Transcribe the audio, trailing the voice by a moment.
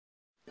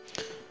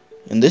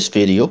In this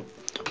video,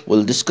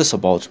 we'll discuss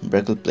about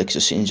brachial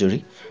plexus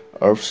injury,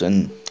 Erb's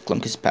and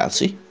Klumpkes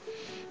Palsy,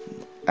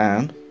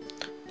 and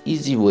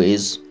easy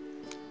ways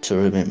to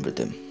remember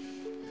them.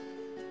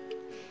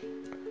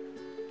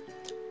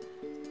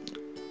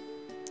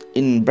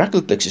 In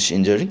brachial plexus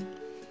injury,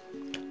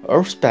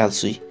 Erb's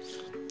palsy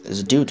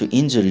is due to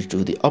injury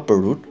to the upper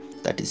root,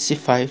 that is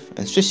C5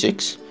 and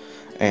C6,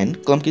 and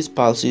Klumpkes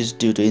Palsy is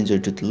due to injury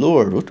to the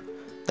lower root,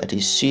 that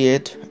is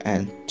C8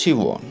 and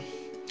T1.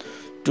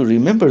 To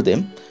remember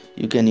them,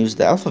 you can use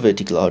the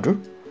alphabetical order.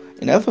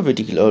 In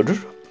alphabetical order,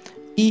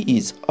 E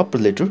is upper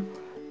letter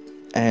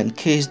and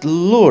K is the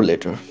lower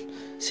letter.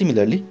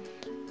 Similarly,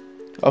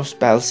 Erb's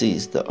palsy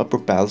is the upper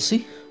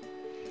palsy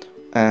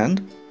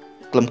and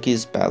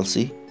Klumpkes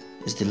palsy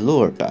is the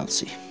lower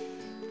palsy.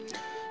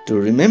 To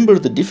remember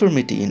the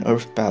deformity in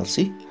Erb's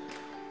palsy,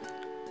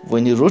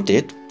 when you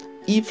rotate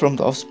E from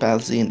the Erb's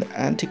palsy in the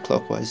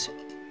anti-clockwise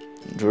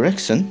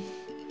direction,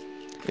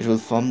 it will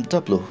form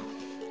W.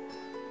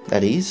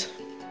 That is,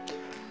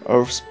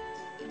 Erb's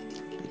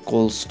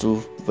equals to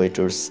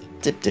Vater's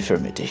tip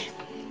deformity.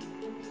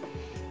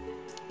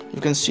 You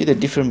can see the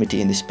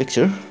deformity in this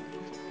picture,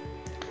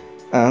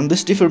 and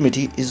this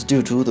deformity is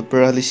due to the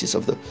paralysis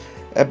of the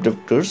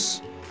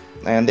abductors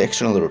and the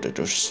external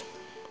rotators.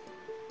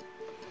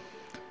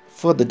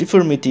 For the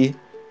deformity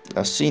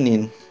as seen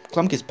in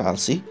Klumpkes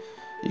palsy,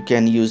 you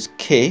can use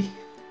K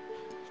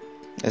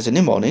as a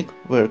mnemonic,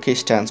 where K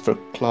stands for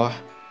claw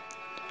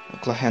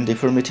hand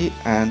deformity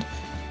and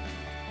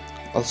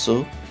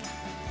also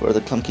for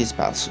the Klumpkes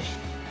palsy.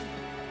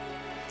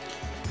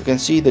 You can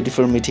see the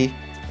deformity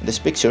in this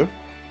picture,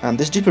 and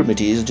this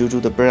deformity is due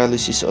to the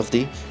paralysis of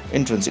the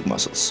intrinsic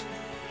muscles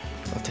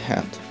of the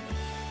hand.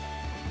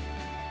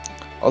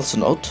 Also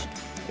note,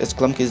 as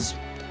Klumpkes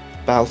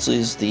palsy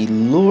is the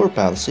lower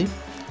palsy,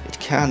 it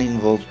can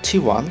involve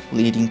T1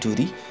 leading to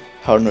the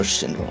Horner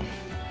syndrome.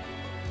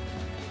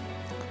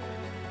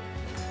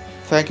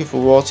 Thank you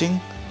for watching.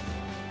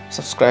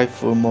 Subscribe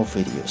for more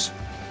videos.